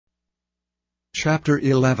Chapter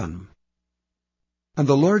 11. And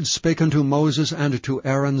the Lord spake unto Moses and to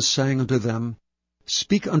Aaron, saying unto them,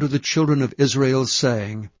 Speak unto the children of Israel,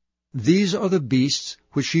 saying, These are the beasts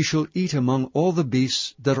which ye shall eat among all the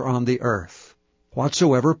beasts that are on the earth.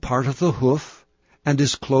 Whatsoever parteth the hoof, and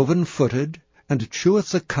is cloven-footed, and cheweth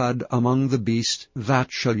the cud among the beasts,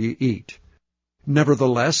 that shall ye eat.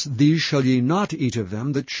 Nevertheless, these shall ye not eat of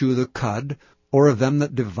them that chew the cud, or of them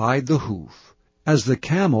that divide the hoof. As the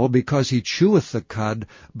camel, because he cheweth the cud,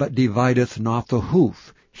 but divideth not the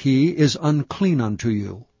hoof, he is unclean unto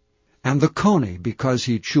you. And the coney, because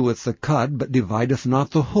he cheweth the cud, but divideth not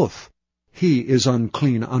the hoof, he is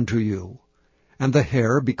unclean unto you. And the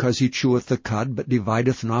hare, because he cheweth the cud, but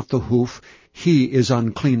divideth not the hoof, he is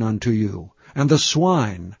unclean unto you. And the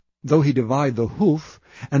swine, though he divide the hoof,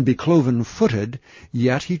 and be cloven-footed,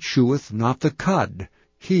 yet he cheweth not the cud,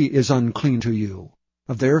 he is unclean to you.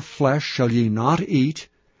 Of their flesh shall ye not eat,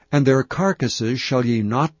 and their carcasses shall ye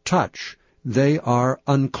not touch, they are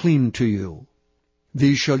unclean to you.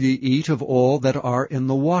 These shall ye eat of all that are in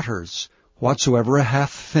the waters, whatsoever hath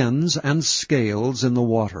fins and scales in the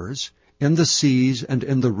waters, in the seas and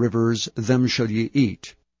in the rivers, them shall ye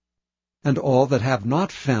eat. And all that have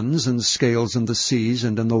not fins and scales in the seas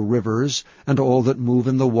and in the rivers, and all that move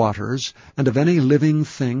in the waters, and of any living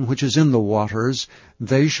thing which is in the waters,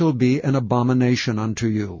 they shall be an abomination unto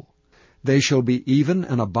you. They shall be even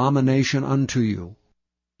an abomination unto you.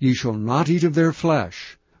 Ye shall not eat of their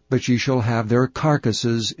flesh, but ye shall have their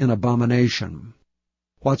carcasses in abomination.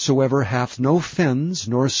 Whatsoever hath no fins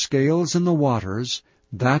nor scales in the waters,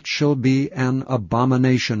 that shall be an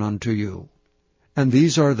abomination unto you. And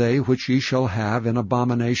these are they which ye shall have in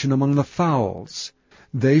abomination among the fowls.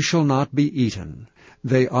 They shall not be eaten.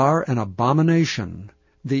 They are an abomination: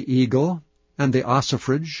 the eagle, and the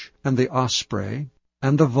ossifrage, and the osprey,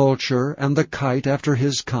 and the vulture, and the kite after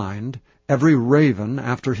his kind, every raven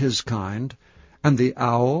after his kind, and the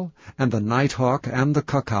owl, and the nighthawk, and the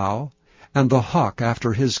cuckoo, and the hawk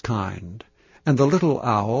after his kind, and the little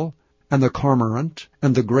owl, and the cormorant,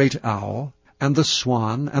 and the great owl, and the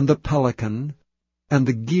swan, and the pelican, and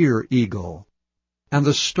the gyre-eagle, and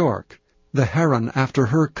the stork, the heron after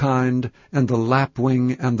her kind, and the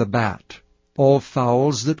lapwing, and the bat. All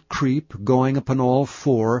fowls that creep, going upon all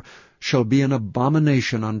four, shall be an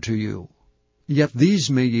abomination unto you. Yet these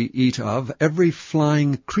may ye eat of, every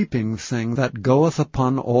flying creeping thing that goeth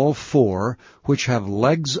upon all four, which have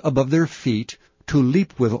legs above their feet, to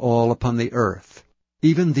leap withal upon the earth.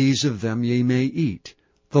 Even these of them ye may eat: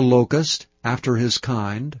 the locust after his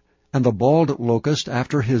kind, and the bald locust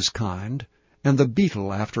after his kind, and the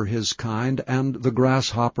beetle after his kind, and the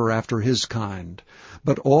grasshopper after his kind.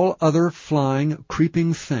 But all other flying,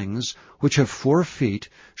 creeping things, which have 4 feet,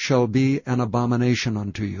 shall be an abomination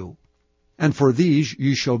unto you. And for these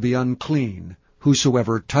ye shall be unclean.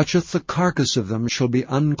 Whosoever toucheth the carcass of them shall be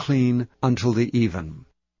unclean until the even.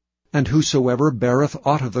 And whosoever beareth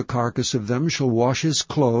aught of the carcass of them shall wash his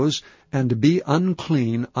clothes, and be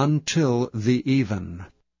unclean until the even.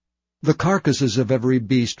 The carcasses of every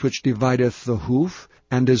beast which divideth the hoof,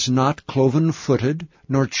 and is not cloven-footed,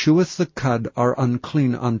 nor cheweth the cud, are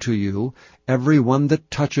unclean unto you. Every one that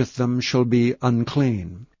toucheth them shall be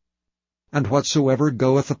unclean. And whatsoever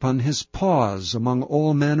goeth upon his paws among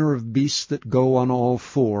all manner of beasts that go on all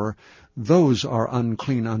four, those are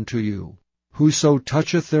unclean unto you. Whoso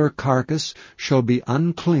toucheth their carcass shall be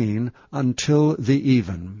unclean until the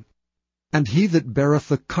even. And he that beareth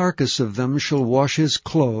the carcass of them shall wash his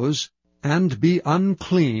clothes, and be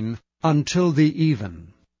unclean until the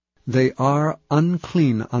even. They are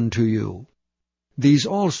unclean unto you. These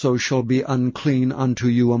also shall be unclean unto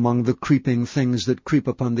you among the creeping things that creep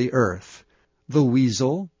upon the earth: the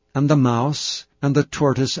weasel, and the mouse, and the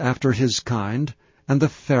tortoise after his kind, and the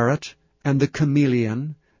ferret, and the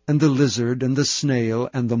chameleon, and the lizard, and the snail,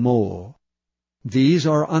 and the mole. These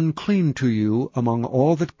are unclean to you among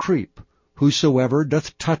all that creep. Whosoever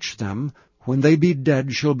doth touch them, when they be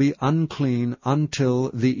dead, shall be unclean until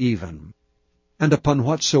the even. And upon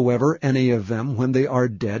whatsoever any of them, when they are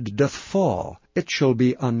dead, doth fall, it shall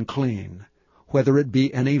be unclean, whether it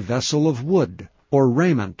be any vessel of wood, or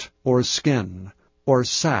raiment, or skin, or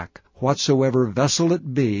sack, whatsoever vessel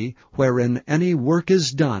it be, wherein any work is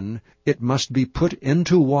done, it must be put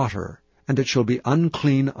into water, and it shall be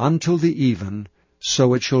unclean until the even,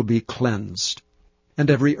 so it shall be cleansed. And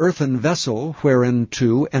every earthen vessel,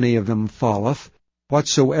 whereinto any of them falleth,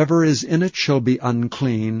 whatsoever is in it shall be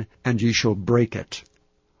unclean, and ye shall break it.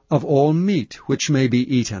 Of all meat which may be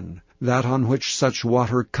eaten, that on which such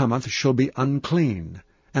water cometh shall be unclean,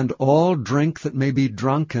 and all drink that may be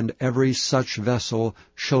drunk in every such vessel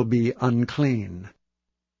shall be unclean.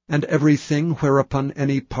 And everything whereupon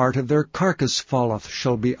any part of their carcass falleth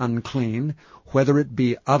shall be unclean, whether it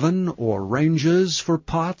be oven or ranges for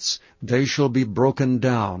pots, they shall be broken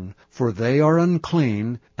down, for they are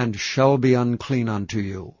unclean, and shall be unclean unto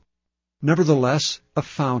you. Nevertheless, a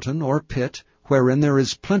fountain or pit, wherein there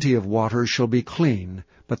is plenty of water, shall be clean,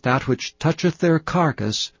 but that which toucheth their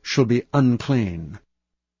carcass shall be unclean.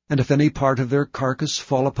 And if any part of their carcass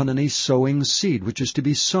fall upon any sowing seed which is to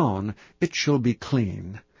be sown, it shall be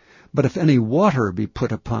clean. But if any water be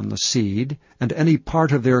put upon the seed, and any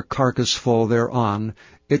part of their carcass fall thereon,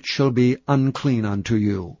 it shall be unclean unto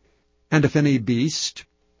you. And if any beast,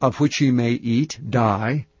 of which ye may eat,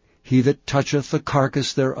 die, he that toucheth the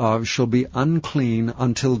carcass thereof shall be unclean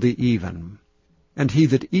until the even. And he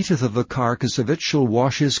that eateth of the carcass of it shall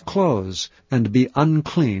wash his clothes, and be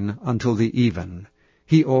unclean until the even.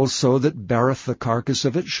 He also that beareth the carcass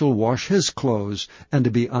of it shall wash his clothes,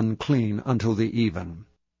 and be unclean until the even.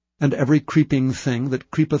 And every creeping thing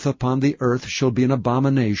that creepeth upon the earth shall be an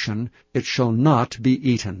abomination, it shall not be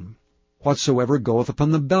eaten. Whatsoever goeth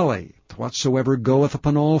upon the belly, whatsoever goeth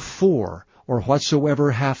upon all four, or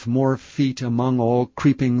whatsoever hath more feet among all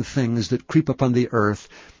creeping things that creep upon the earth,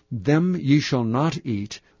 them ye shall not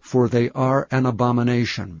eat, for they are an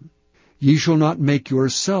abomination. Ye shall not make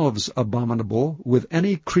yourselves abominable with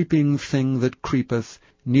any creeping thing that creepeth,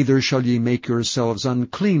 neither shall ye make yourselves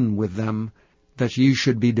unclean with them, that ye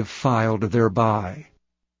should be defiled thereby.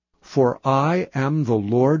 For I am the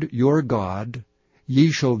Lord your God. Ye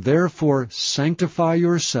shall therefore sanctify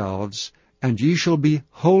yourselves, and ye shall be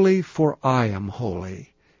holy, for I am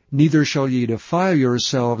holy. Neither shall ye defile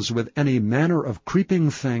yourselves with any manner of creeping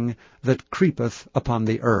thing that creepeth upon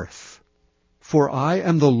the earth. For I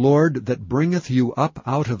am the Lord that bringeth you up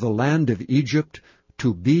out of the land of Egypt,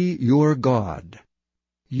 to be your God.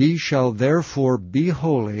 Ye shall therefore be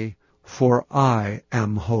holy, for I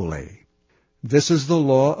am holy. This is the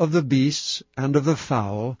law of the beasts, and of the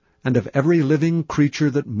fowl, and of every living creature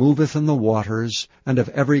that moveth in the waters, and of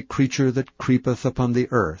every creature that creepeth upon the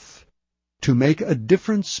earth, to make a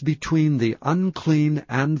difference between the unclean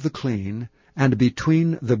and the clean, and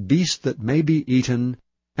between the beast that may be eaten,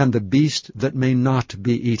 and the beast that may not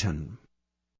be eaten.